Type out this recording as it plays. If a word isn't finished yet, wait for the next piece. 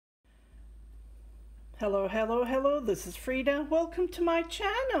Hello, hello, hello, this is Frida. Welcome to my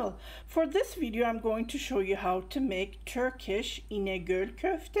channel. For this video, I'm going to show you how to make Turkish İnegöl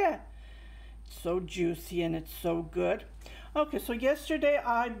köfte. It's so juicy and it's so good. Okay, so yesterday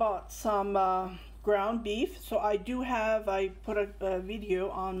I bought some ground beef. So I put a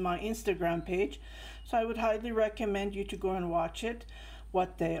video on my Instagram page. So I would highly recommend you to go and watch it,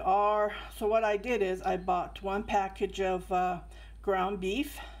 what they are. So what I did is I bought one package of ground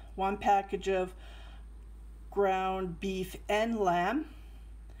beef, one package of ground beef and lamb,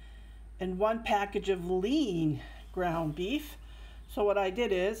 and one package of lean ground beef. So what I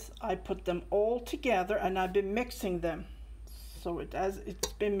did is I put them all together and I've been mixing them. So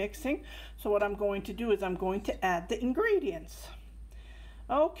it's been mixing. So what I'm going to do is I'm going to add the ingredients.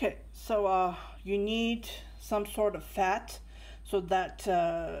 Okay, so you need some sort of fat, so that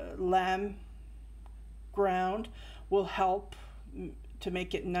lamb ground will help to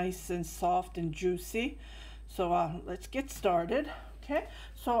make it nice and soft and juicy. So let's get started. Okay,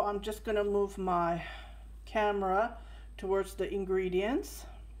 so I'm just gonna move my camera towards the ingredients.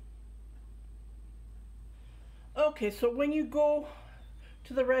 Okay, so when you go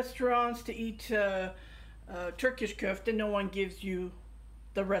to the restaurants to eat Turkish köfte, no one gives you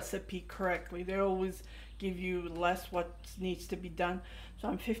the recipe correctly. They always give you less what needs to be done. So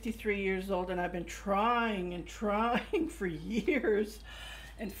I'm 53 years old and I've been trying and trying for years,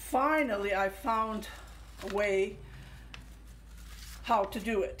 and finally I found a way how to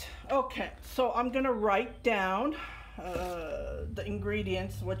do it. Okay, so I'm gonna write down the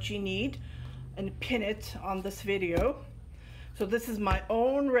ingredients, what you need, and pin it on this video. So this is my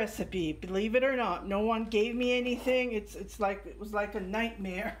own recipe, believe it or not. No one gave me anything. It was like a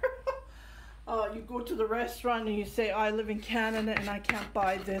nightmare. You go to the restaurant and you say, I live in Canada and I can't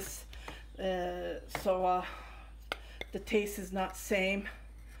buy this, so the taste is not same.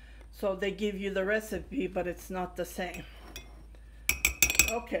 So they give you the recipe, but it's not the same.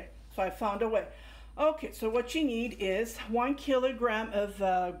 Okay, so I found a way. Okay, so what you need is 1 kilogram of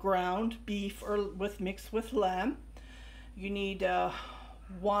ground beef mixed with lamb. You need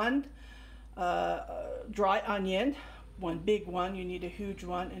one dry onion, one big one. You need a huge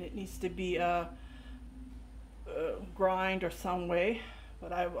one, and it needs to be grind or some way.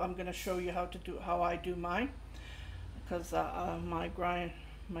 But I'm going to show you how I do mine, because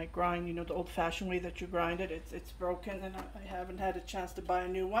my grind, you know, the old-fashioned way that you grind it, it's broken, and I haven't had a chance to buy a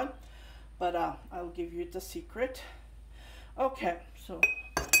new one. But I'll give you the secret. Okay, so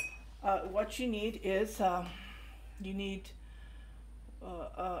what you need is you need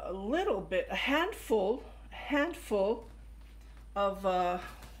a little bit, a handful of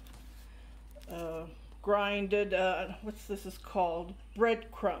grinded, what's this is called?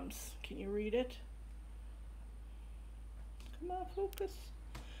 Breadcrumbs. Can you read it? Come on, focus.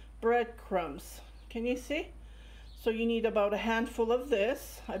 Breadcrumbs. Can you see? So you need about a handful of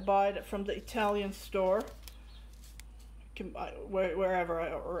this. I buy it from the Italian store. You can buy wherever,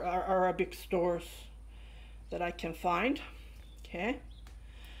 or Arabic stores that I can find. Okay,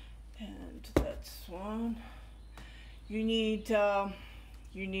 and that's one. You need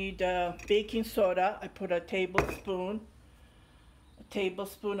baking soda. I put a tablespoon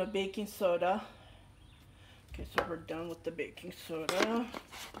of baking soda. Okay, so we're done with the baking soda.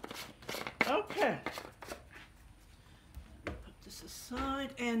 Okay, put this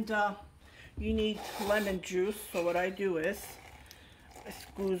aside, and you need lemon juice. So what I do is I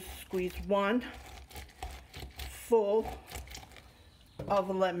squeeze one full of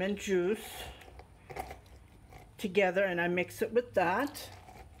lemon juice together, and I mix it with that.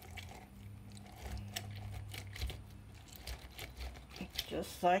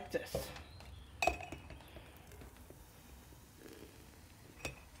 Just like this.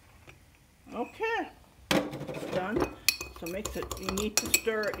 Okay, it's done. So mix it. You need to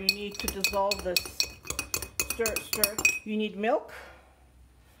stir it. You need to dissolve this. Stir it, stir it. You need milk.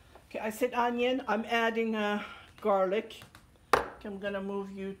 Okay, I said onion. I'm adding garlic. Okay, I'm gonna move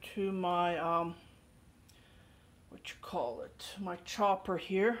you to my what you call it? My chopper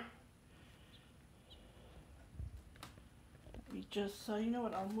here. Let me just you know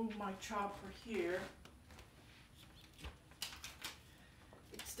what? I'll move my chopper here.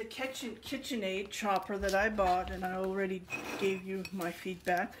 It's the KitchenAid chopper that I bought, and I already gave you my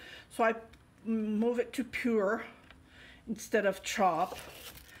feedback. So I move it to pure instead of chop,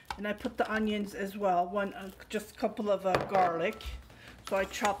 and I put the onions as well. Just a couple of garlic. So I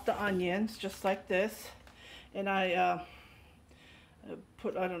chop the onions just like this, and I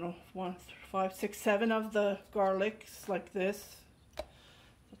put, I don't know, 1, 5, 6, 7 of the garlics like this.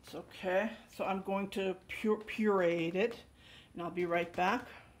 That's okay. So I'm going to puree it, and I'll be right back.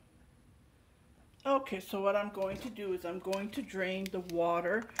 Okay, so what I'm going to do is I'm going to drain the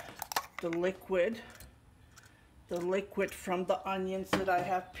water, the liquid from the onions that I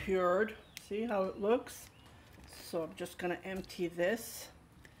have pured. See how it looks? So I'm just going to empty this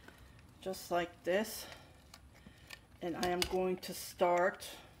just like this, and I am going to start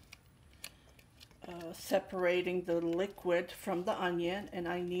separating the liquid from the onion, and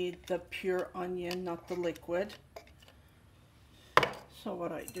I need the pure onion, not the liquid. So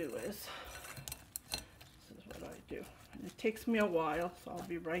what I do is, this is what I do, and it takes me a while, so I'll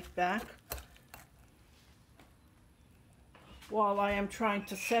be right back. While I am trying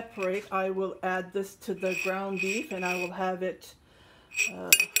to separate, I will add this to the ground beef, and I will have it,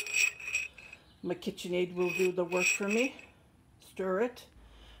 my KitchenAid will do the work for me. Stir it.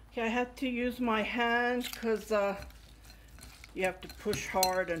 Okay, I had to use my hand because you have to push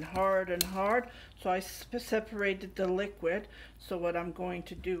hard and hard and hard. So I separated the liquid. So what I'm going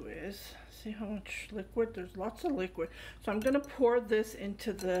to do is, see how much liquid? There's lots of liquid. So I'm going to pour this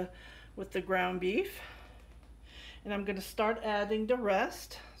into with the ground beef. And I'm going to start adding the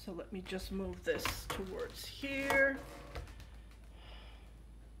rest. So let me just move this towards here.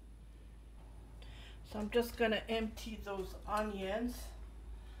 So I'm just going to empty those onions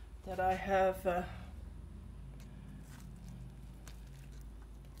that I have,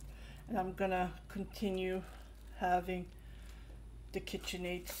 and I'm going to continue having the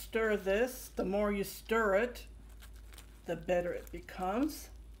KitchenAid stir this. The more you stir it, the better it becomes.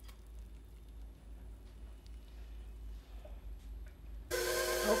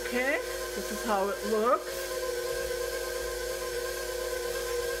 Okay, this is how it looks.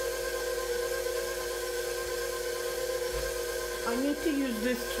 I need to use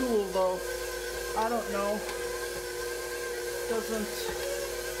this tool though. I don't know.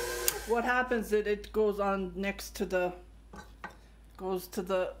 What happens is it goes on next to the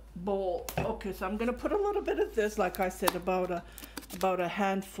bowl. Okay, so I'm gonna put a little bit of this, like I said, about a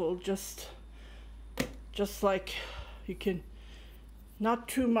handful, just like you can. Not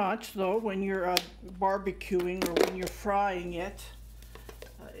too much though when you're barbecuing or when you're frying it.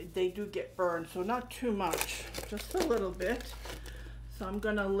 They do get burned, so not too much, just a little bit. So I'm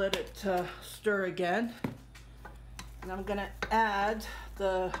gonna let it stir again, and I'm gonna add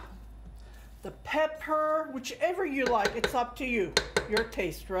the pepper, whichever you like. It's up to you, your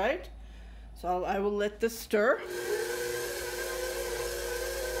taste, right? So I will let this stir.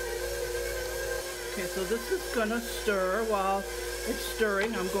 Okay, so this is gonna stir. While it's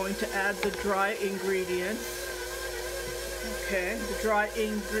stirring, I'm going to add the dry ingredients. Okay, the dry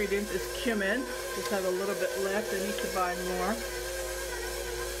ingredients is cumin. Just have a little bit left. I need to buy more.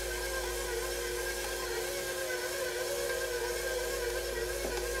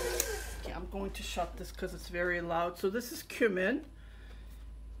 Okay, I'm going to shut this because it's very loud. So this is cumin.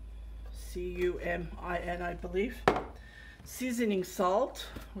 C-U-M-I-N, I believe. Seasoning salt,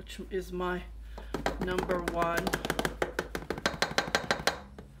 which is my #1.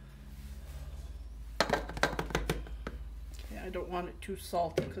 I don't want it too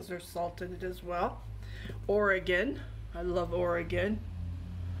salty because there's salt in it as well. Oregon, I love Oregon.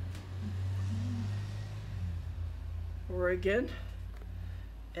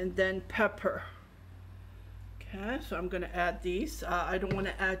 And then pepper. Okay, so I'm going to add these. I don't want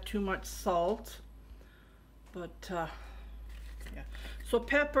to add too much salt, but yeah. So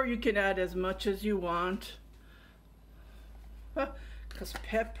pepper you can add as much as you want, because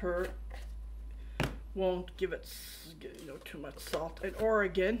pepper won't give it, too much salt. And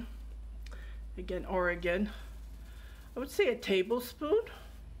Oregon, again, Oregon, I would say a tablespoon.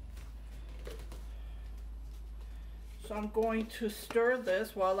 So I'm going to stir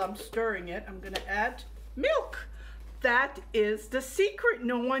this. While I'm stirring it, I'm going to add milk. That is the secret.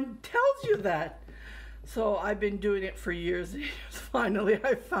 No one tells you that. So I've been doing it for years. Finally,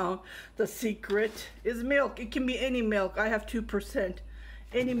 I found the secret is milk. It can be any milk. I have 2%.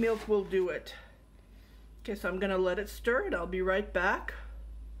 Any milk will do it. Okay, so I'm gonna let it stir and I'll be right back.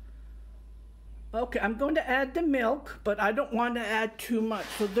 Okay, I'm going to add the milk, but I don't want to add too much.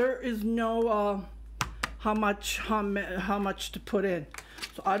 So there is no how much to put in.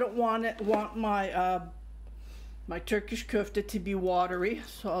 So I don't want my my Turkish köfte to be watery.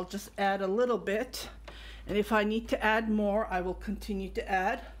 So I'll just add a little bit, and if I need to add more, I will continue to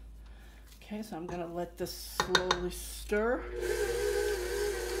add. Okay, so I'm gonna let this slowly stir.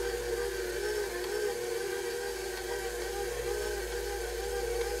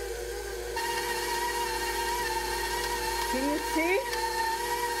 Can you see?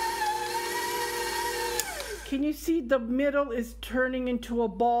 Can you see the middle is turning into a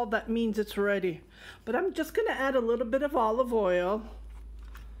ball? That means it's ready. But I'm just going to add a little bit of olive oil.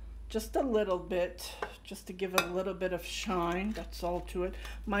 just a little bit, just to give it a little bit of shine. That's all to it.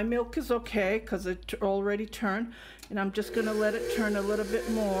 My milk is okay because it already turned, and I'm just gonna let it turn a little bit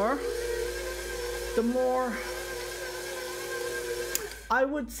more. The more, I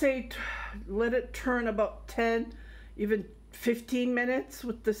would say, let it turn about 10, even 15 minutes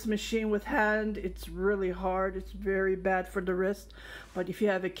with this machine. With hand, it's really hard. It's very bad for the wrist. But if you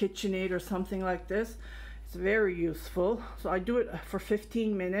have a KitchenAid or something like this, it's very useful. So I do it for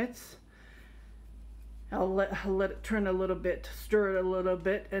 15 minutes. I'll let it turn a little bit, stir it a little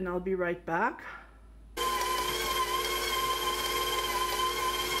bit, and I'll be right back.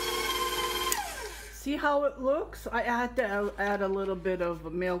 See how it looks? I had to add a little bit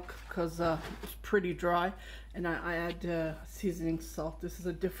of milk because it's pretty dry, and I add seasoning salt. This is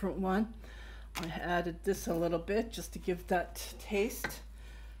a different one. I added this a little bit just to give that taste.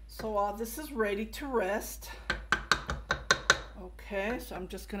 So this is ready to rest. Okay, so I'm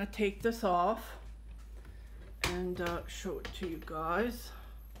just gonna take this off and show it to you guys.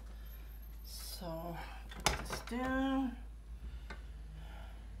 So put this down.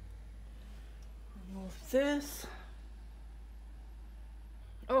 Remove this.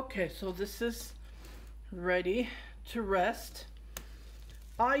 Okay, so this is ready to rest.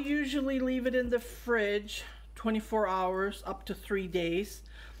 I usually leave it in the fridge 24 hours up to 3 days.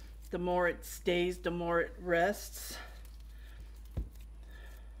 The more it stays, the more it rests.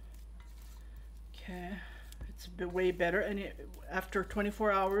 Okay, it's a bit way better. And after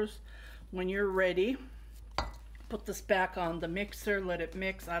 24 hours, when you're ready, put this back on the mixer, let it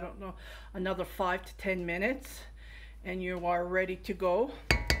mix, I don't know, another 5 to 10 minutes, and you are ready to go.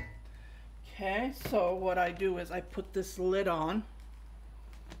 Okay, so what I do is I put this lid on.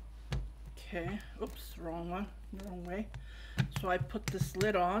 Okay, oops, wrong one, wrong way. So I put this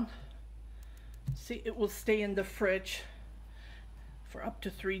lid on. See, it will stay in the fridge for up to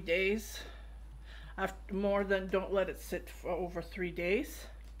 3 days. After more than, don't let it sit for over 3 days.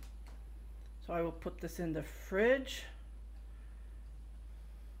 So I will put this in the fridge.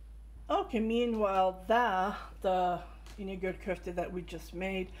 Okay, meanwhile the İnegöl köfte that we just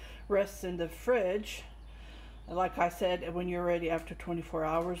made rests in the fridge. Like I said, when you're ready after 24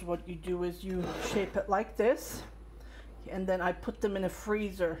 hours, what you do is you shape it like this, and then I put them in a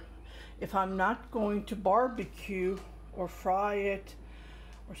freezer. If I'm not going to barbecue or fry it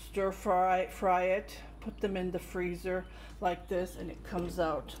or stir fry it, put them in the freezer like this, and it comes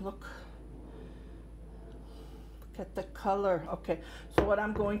out. Look at the color. Okay, so what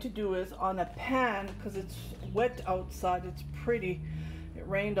I'm going to do is on a pan, because it's wet outside, it's pretty, it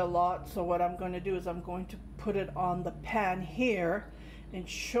rained a lot, so what I'm going to do is I'm going to put it on the pan here and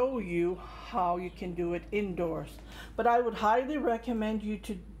show you how you can do it indoors. But I would highly recommend you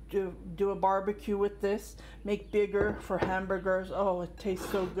to do a barbecue with this. Make bigger for hamburgers. Oh, it tastes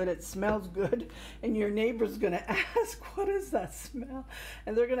so good, it smells good, and your neighbor's gonna ask, what is that smell?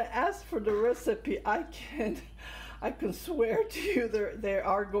 And they're gonna ask for the recipe. I can swear to you they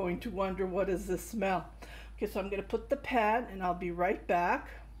are going to wonder, what is this smell? Okay, so I'm gonna put the pan, and I'll be right back.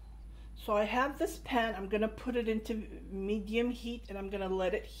 So I have this pan, I'm gonna put it into medium heat, and I'm gonna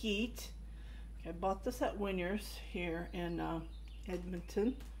let it heat. Okay, I bought this at Winners here in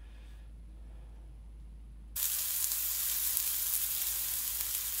Edmonton.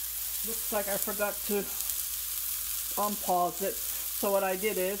 Looks like I forgot to unpause it. So what I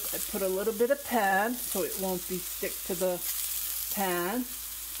did is I put a little bit of pan so it won't be stick to the pan.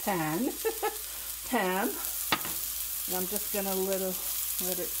 And I'm just gonna let it,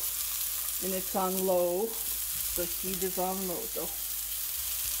 and it's on low. The heat is on low though.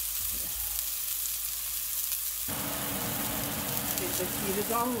 Yeah. Okay, the heat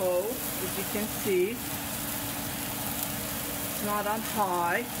is on low, as you can see. It's not on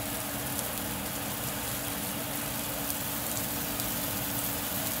high.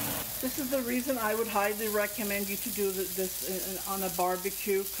 This is the reason I would highly recommend you to do this on a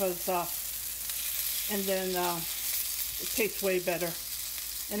barbecue, because and then it tastes way better,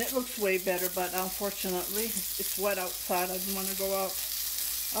 and it looks way better. But unfortunately, it's wet outside. I didn't want to go out.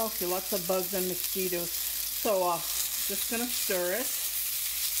 Okay, lots of bugs and mosquitoes. So just gonna stir it.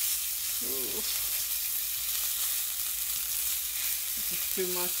 Ooh. This is too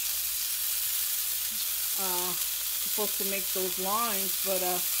much. Supposed to make those lines, but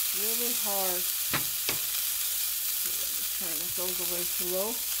really hard. Let me turn this all the way to low.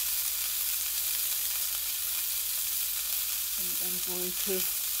 And I'm going to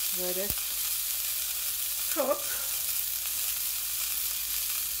let it cook.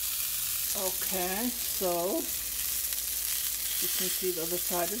 Okay, so you can see the other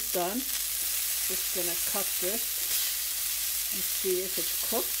side is done. Just gonna cut this and see if it's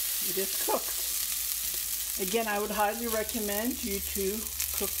cooked. it is cooked. Again, I would highly recommend you to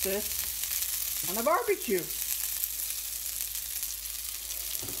cook this on a barbecue.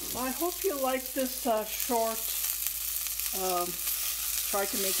 I hope you like this short. Try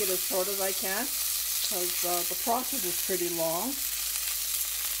to make it as short as I can because the process is pretty long.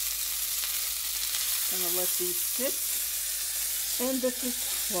 Gonna let these sit. And this is,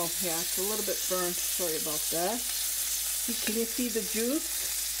 well, yeah, it's a little bit burnt. Sorry about that. See, can you see the juice?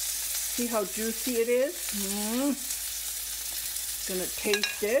 See how juicy it is? Gonna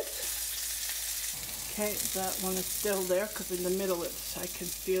taste it. Okay, that one is still there because in the middle I can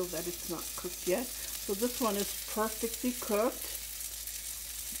feel that it's not cooked yet. So this one is perfectly cooked.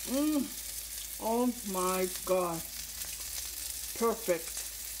 Oh my God. Perfect.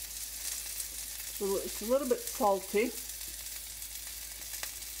 So it's a little bit salty.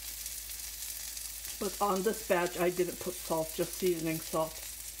 But on this batch I didn't put salt, just seasoning salt.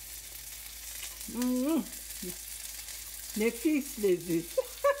 Nefis lezzet.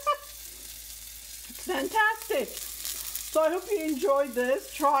 It's fantastic. So I hope you enjoyed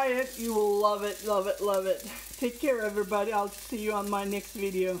this. Try it. You will love it, love it, love it. Take care, everybody. I'll see you on my next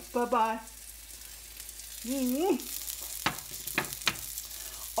video. Bye-bye.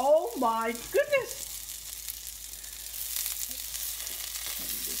 Oh my goodness. Try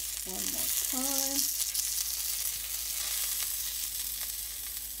this one more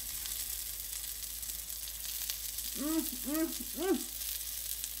time.